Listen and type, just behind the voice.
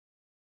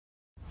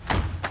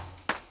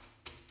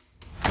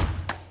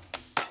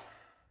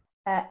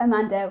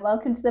Amanda,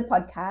 welcome to the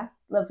podcast.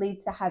 Lovely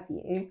to have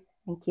you.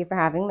 Thank you for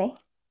having me.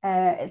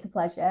 It's a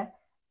pleasure.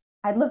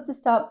 I'd love to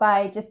start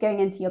by just going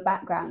into your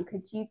background.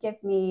 Could you give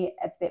me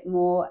a bit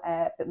more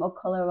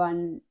color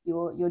on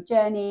your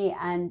journey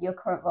and your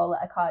current role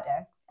at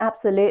Ocado?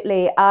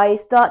 Absolutely. I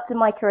started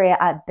my career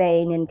at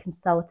Bain in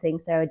consulting.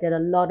 So I did a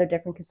lot of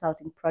different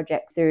consulting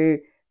projects through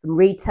from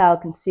retail,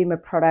 consumer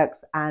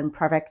products, and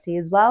private equity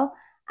as well.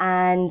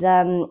 And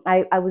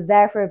I was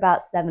there for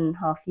about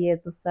 7.5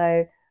 years or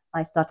so.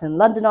 I started in the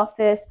London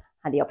office,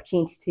 had the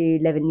opportunity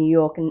to live in New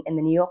York and in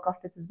the New York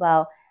office as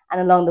well.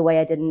 And along the way,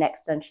 I did an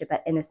externship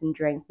at Innocent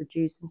Drinks, the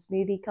juice and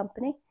smoothie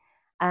company.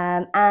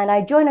 And I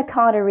joined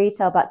Ocado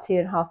Retail about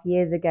 2.5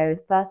 years ago,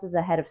 first as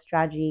a head of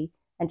strategy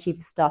and chief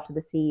of staff to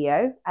the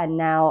CEO. And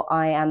now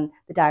I am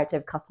the director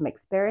of customer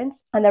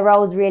experience. And the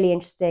role is really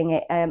interesting.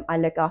 I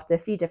look after a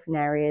few different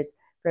areas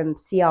from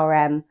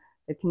CRM,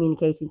 so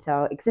communicating to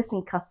our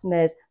existing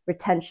customers,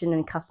 retention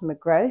and customer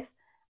growth,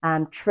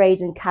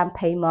 trade and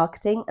campaign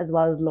marketing, as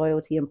well as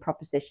loyalty and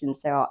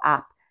propositions, so our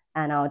app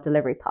and our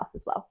delivery pass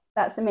as well.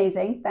 That's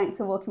amazing. Thanks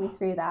for walking me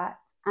through that.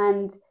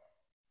 And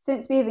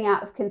since moving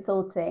out of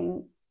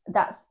consulting,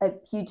 that's a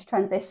huge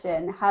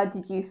transition. How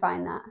did you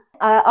find that?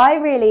 I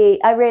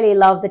really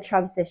love the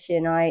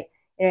transition.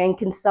 In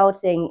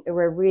consulting,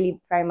 we're really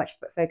very much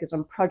focused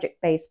on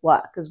project-based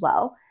work as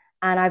well.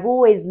 And I've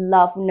always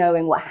loved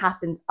knowing what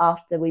happens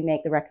after we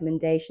make the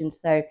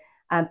recommendations. So,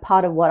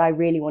 part of what I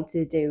really want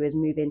to do is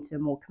move into a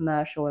more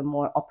commercial and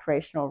more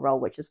operational role,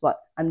 which is what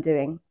I'm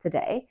doing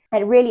today.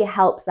 And it really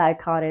helps that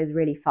Ocado is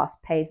really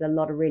fast-paced, a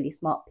lot of really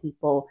smart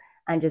people,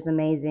 and just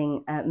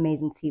amazing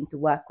team to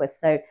work with.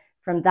 So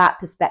from that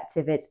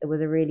perspective, it was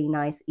a really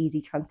nice,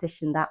 easy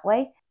transition that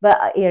way.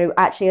 But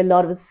actually, a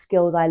lot of the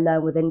skills I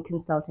learned within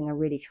consulting are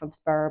really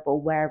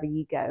transferable wherever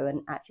you go,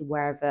 and actually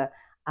wherever.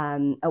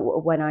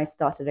 When I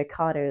started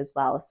Ocado as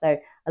well, so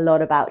a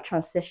lot about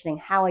transitioning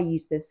how I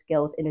use those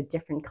skills in a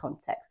different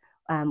context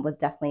was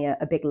definitely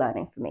a big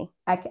learning for me.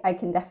 I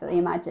can definitely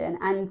imagine.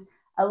 And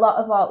a lot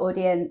of our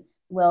audience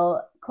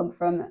will come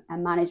from a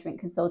management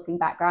consulting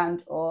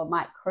background or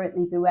might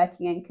currently be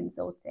working in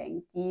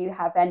consulting. Do you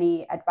have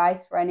any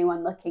advice for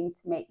anyone looking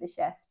to make the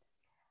shift?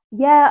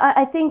 Yeah,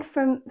 I think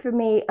for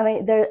me, I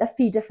mean, there are a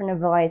few different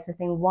advice. I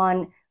think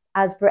one,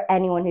 as for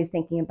anyone who's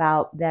thinking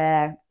about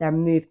their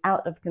move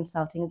out of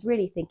consulting, is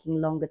really thinking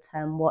longer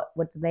term. What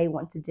do they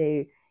want to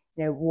do?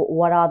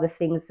 What are the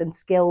things and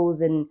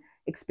skills and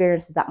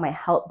experiences that might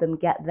help them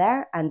get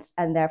there, and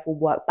therefore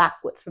work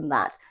backwards from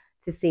that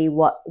to see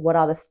what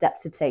are the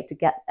steps to take to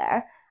get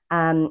there.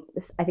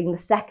 I think the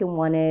second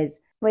one is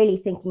really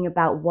thinking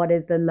about what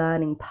is the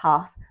learning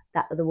path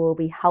that will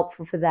be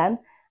helpful for them,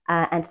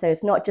 and so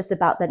it's not just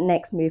about the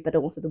next move, but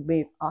also the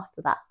move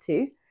after that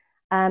too.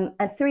 And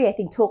three, I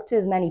think talk to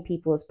as many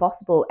people as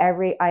possible.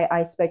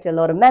 I spoke to a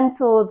lot of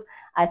mentors,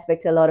 I spoke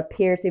to a lot of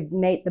peers who've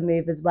made the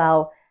move as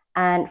well.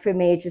 And for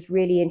me, it's just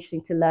really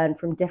interesting to learn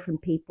from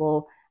different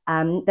people.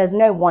 There's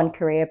no one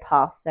career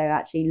path, so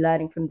actually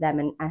learning from them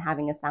and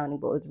having a sounding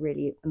board is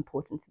really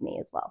important for me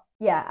as well.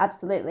 Yeah,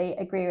 absolutely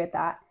agree with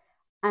that.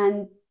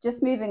 And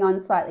just moving on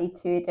slightly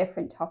to a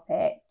different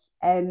topic,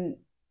 um,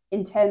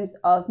 in terms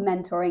of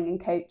mentoring and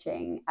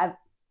coaching,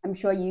 I'm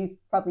sure you've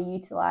probably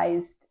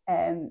utilized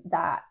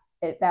that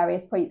at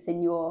various points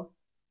in your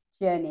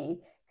journey.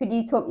 Could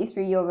you talk me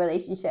through your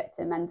relationship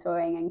to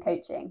mentoring and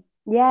coaching?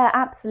 Yeah,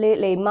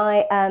 absolutely.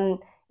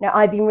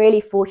 I've been really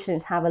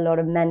fortunate to have a lot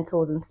of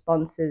mentors and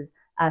sponsors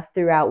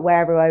throughout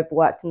wherever I've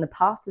worked in the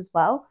past as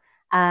well.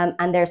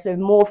 And there's sort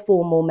of more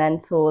formal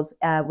mentors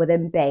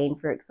within Bain,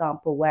 for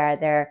example, where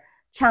they're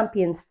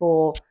champions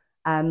for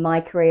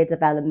my career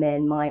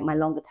development, my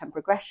longer term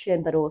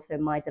progression, but also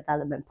my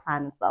development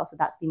plan as well. So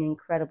that's been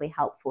incredibly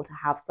helpful to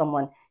have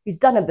someone who's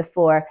done it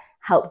before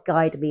help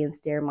guide me and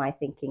steer my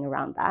thinking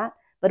around that.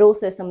 But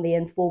also some of the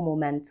informal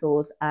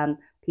mentors,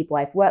 people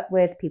I've worked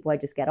with, people I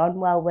just get on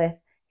well with,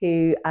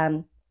 who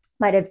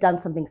might have done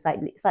something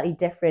slightly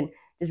different.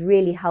 Just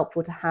really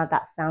helpful to have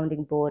that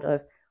sounding board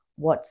of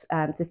what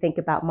to think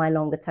about my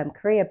longer term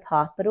career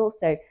path, but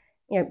also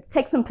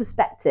take some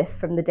perspective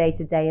from the day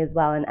to day as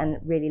well, and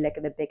really look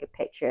at the bigger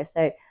picture.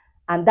 So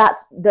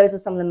that's those are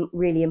some of the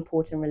really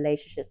important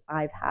relationships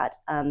I've had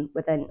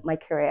within my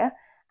career,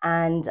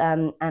 and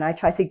I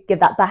try to give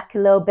that back a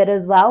little bit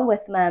as well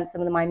with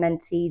some of my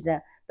mentees,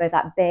 both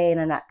at Bain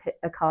and at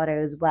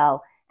Ocado as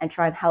well, and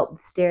try and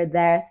help steer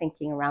their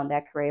thinking around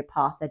their career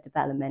path, their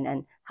development,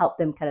 and help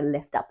them kind of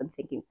lift up and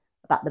thinking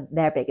about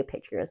their bigger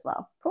picture as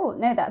well. Cool.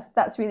 No,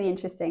 that's really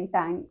interesting.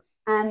 Thanks.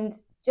 And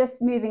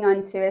just moving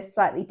on to a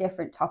slightly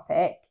different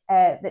topic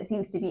that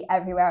seems to be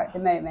everywhere at the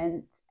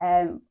moment,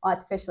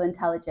 artificial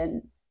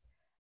intelligence.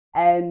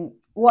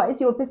 What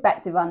is your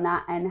perspective on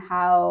that, and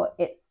how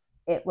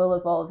it will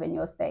evolve in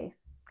your space?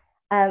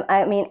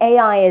 I mean,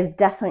 AI is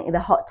definitely the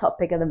hot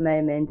topic at the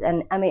moment,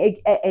 and I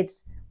mean,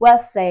 it's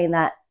worth saying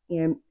that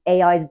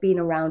AI has been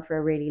around for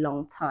a really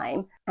long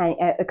time, and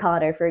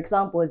Ocado, for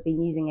example, has been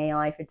using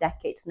AI for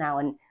decades now,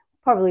 and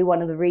probably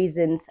one of the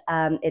reasons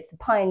it's a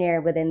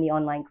pioneer within the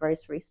online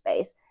grocery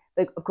space.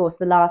 of course,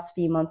 the last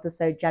few months or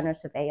so,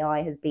 generative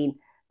AI has been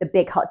the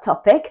big hot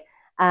topic.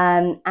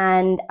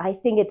 And I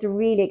think it's a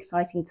really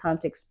exciting time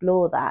to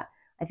explore that.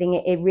 I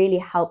think it really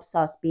helps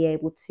us be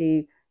able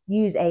to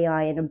use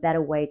AI in a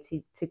better way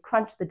to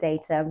crunch the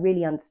data,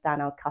 really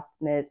understand our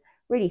customers,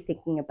 really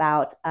thinking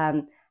about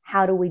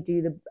how do we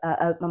do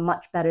a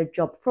much better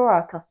job for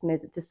our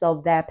customers to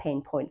solve their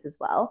pain points as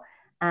well.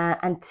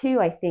 And two,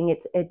 I think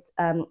it's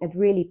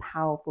really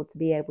powerful to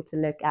be able to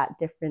look at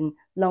different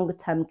longer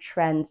term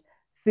trends,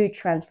 food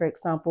trends, for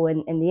example,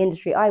 in the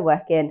industry I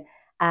work in,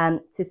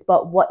 to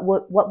spot what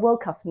will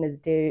customers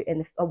do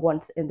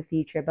want in the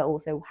future, but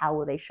also how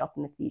will they shop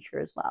in the future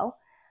as well.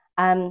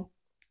 And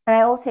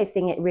I also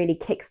think it really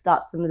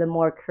kickstarts some of the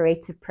more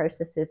creative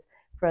processes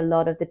for a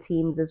lot of the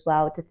teams as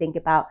well to think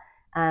about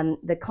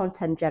the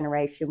content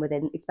generation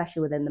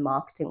especially within the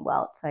marketing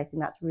world. So I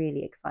think that's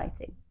really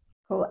exciting.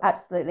 Cool,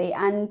 absolutely.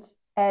 And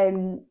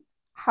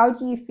how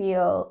do you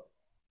feel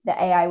that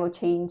AI will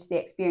change the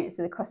experience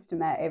of the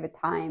customer over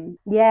time?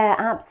 Yeah,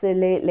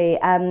 absolutely.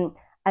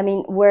 I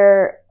mean,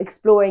 we're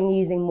exploring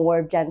using more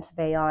of generative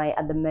AI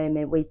at the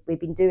moment. We've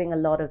been doing a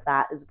lot of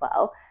that as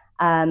well.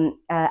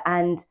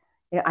 And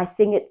I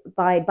think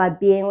by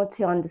being able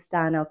to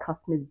understand our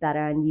customers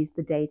better and use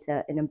the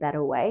data in a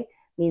better way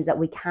means that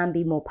we can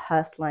be more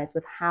personalized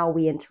with how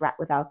we interact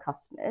with our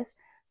customers.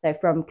 So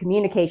from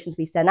communications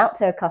we send out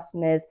to our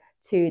customers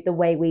to the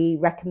way we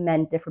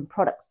recommend different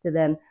products to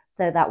them,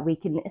 so that we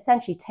can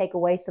essentially take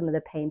away some of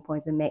the pain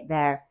points and make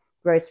their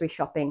grocery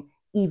shopping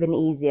even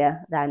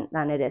easier than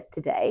it is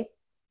today.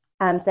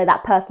 So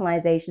that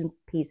personalization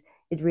piece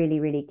is really,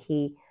 really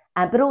key,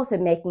 but also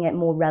making it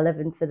more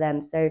relevant for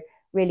them. So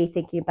really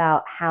thinking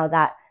about how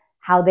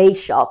they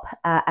shop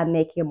and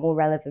making it more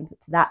relevant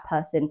to that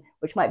person,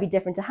 which might be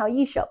different to how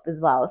you shop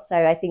as well.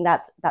 So I think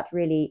that's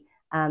really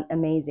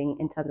amazing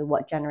in terms of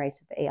what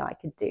generative AI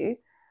could do.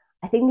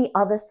 I think the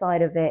other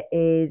side of it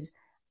is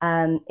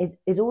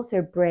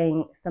also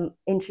bring some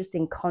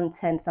interesting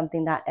content,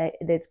 something that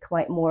is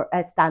quite more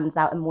stands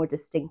out and more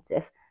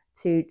distinctive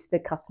to the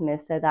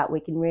customers, so that we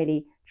can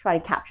really try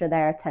to capture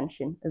their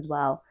attention as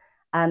well.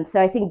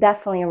 So I think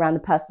definitely around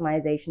the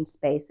personalization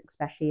space,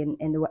 especially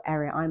in the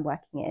area I'm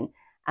working in,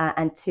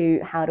 and two,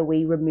 how do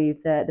we remove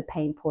the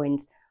pain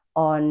points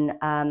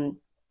on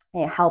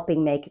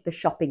helping make the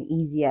shopping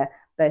easier,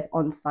 both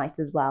on site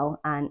as well,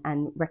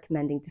 and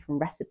recommending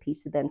different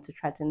recipes to them to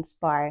try to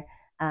inspire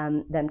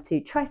them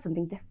to try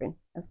something different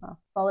as well.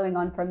 Following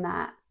on from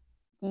that,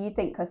 do you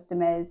think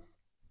customers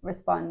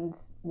respond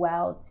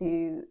well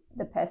to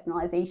the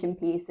personalization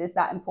piece? Is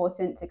that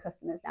important to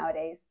customers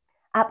nowadays?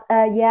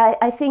 Yeah,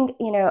 I think,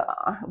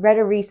 read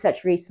a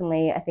research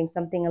recently, I think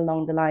something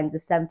along the lines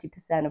of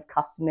 70% of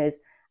customers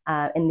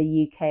in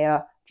the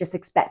UK just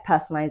expect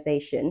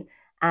personalization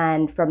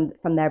and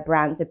from their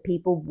brands. So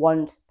people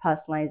want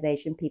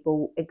personalization.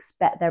 People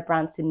expect their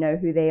brands to know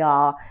who they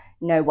are,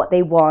 know what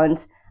they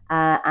want,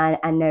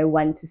 and know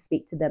when to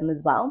speak to them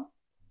as well.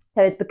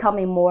 So it's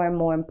becoming more and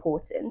more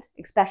important,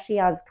 especially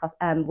as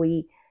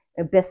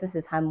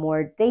businesses have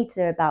more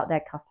data about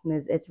their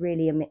customers. It's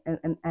really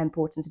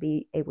important to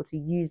be able to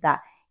use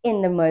that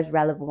in the most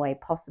relevant way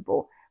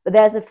possible. But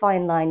there's a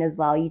fine line as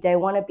well. You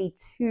don't want to be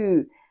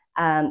too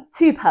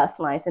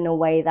personalized in a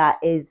way that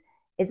is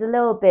a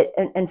little bit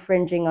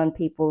infringing on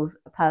people's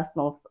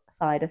personal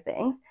side of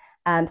things.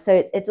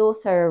 So it's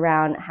also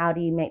around how do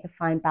you make the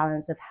fine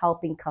balance of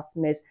helping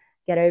customers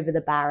get over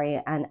the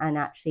barrier and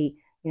actually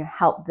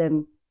help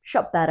them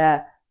shop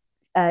better,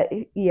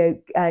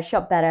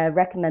 shop better,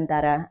 recommend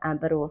better,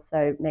 but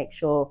also make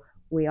sure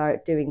we are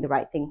doing the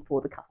right thing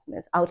for the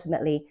customers.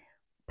 Ultimately,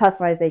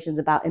 personalization is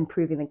about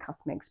improving the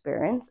customer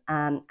experience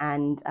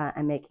and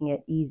making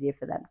it easier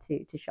for them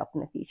to shop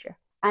in the future.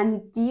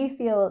 And do you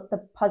feel the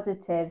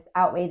positives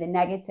outweigh the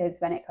negatives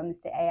when it comes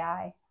to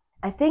AI?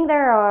 I think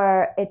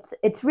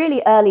it's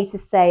really early to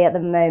say at the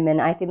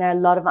moment. I think there are a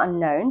lot of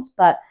unknowns,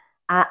 but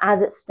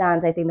as it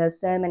stands, I think there's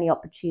so many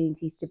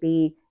opportunities to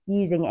be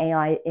using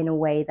AI in a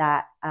way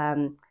that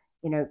can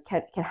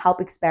help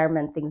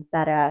experiment things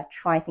better,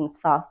 try things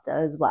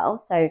faster as well.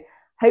 So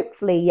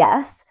hopefully,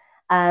 yes.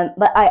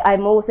 But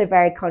I'm also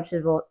very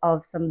conscious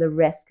of some of the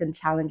risks and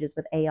challenges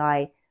with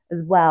AI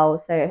as well.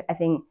 So I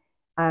think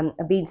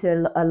I've been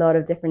to a lot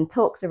of different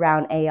talks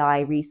around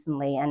AI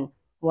recently, and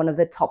one of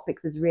the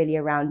topics is really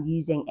around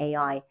using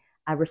AI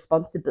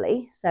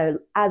responsibly. So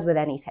as with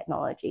any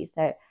technology,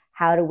 so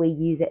how do we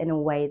use it in a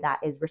way that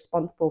is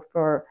responsible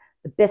for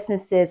the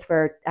businesses,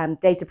 for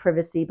data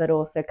privacy, but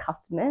also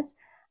customers,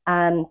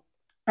 and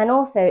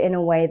also in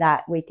a way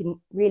that we can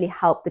really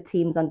help the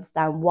teams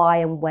understand why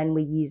and when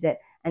we use it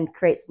and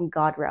create some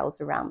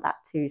guardrails around that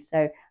too.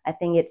 So I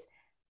think it's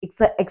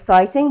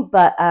exciting,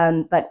 but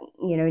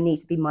need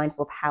to be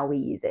mindful of how we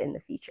use it in the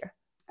future.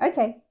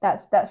 Okay,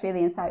 that's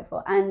really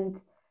insightful. And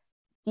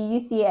do you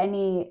see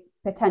any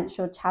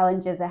potential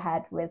challenges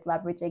ahead with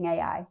leveraging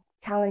AI?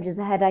 Challenges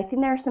ahead. I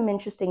think there are some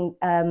interesting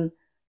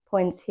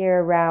points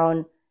here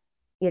around,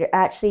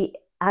 actually,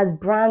 as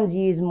brands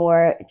use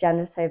more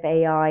generative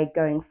AI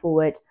going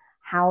forward,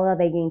 how are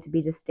they going to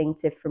be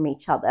distinctive from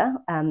each other?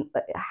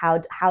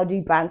 How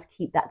do brands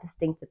keep that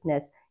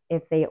distinctiveness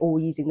if they're all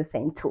using the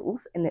same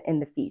tools in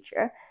the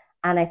future?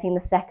 And I think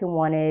the second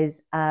one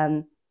is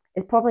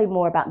it's probably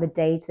more about the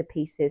data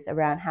pieces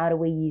around how do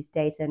we use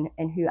data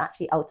and who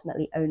actually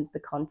ultimately owns the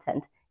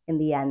content in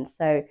the end.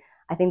 So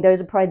I think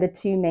those are probably the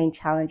two main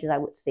challenges I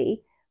would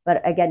see.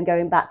 But again,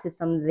 going back to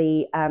some of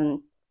the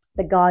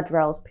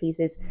guardrails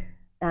pieces,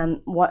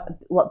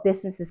 what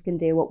businesses can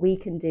do, what we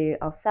can do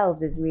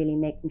ourselves is really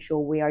making sure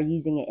we are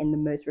using it in the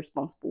most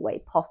responsible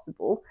way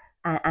possible,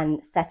 and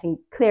setting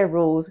clear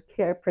rules,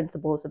 clear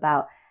principles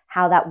about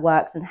how that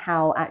works and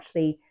how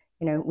actually,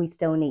 we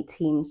still need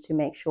teams to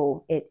make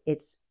sure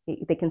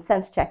they can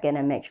sense check in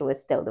and make sure it's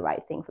still the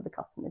right thing for the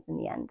customers in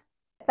the end.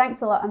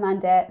 Thanks a lot,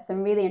 Amanda.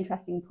 Some really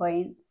interesting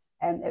points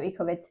that we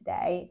covered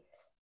today.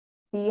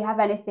 Do you have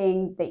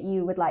anything that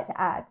you would like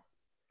to add?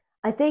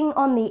 I think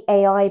on the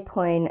AI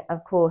point,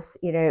 of course,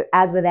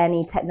 as with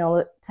any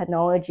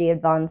technology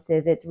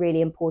advances, it's really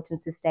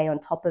important to stay on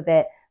top of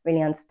it,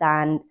 really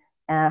understand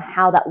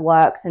how that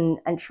works, and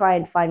try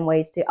and find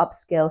ways to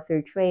upskill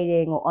through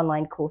training or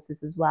online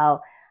courses as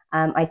well.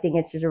 I think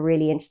it's just a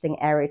really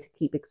interesting area to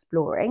keep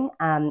exploring,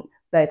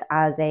 both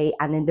as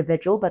an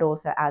individual, but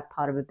also as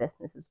part of a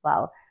business as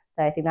well.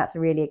 So I think that's a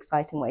really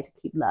exciting way to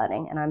keep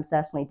learning. And I'm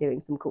certainly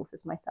doing some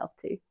courses myself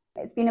too.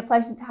 It's been a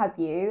pleasure to have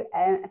you.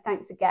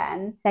 Thanks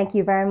again. Thank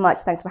you very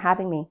much. Thanks for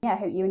having me. Yeah, I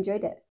hope you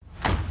enjoyed it.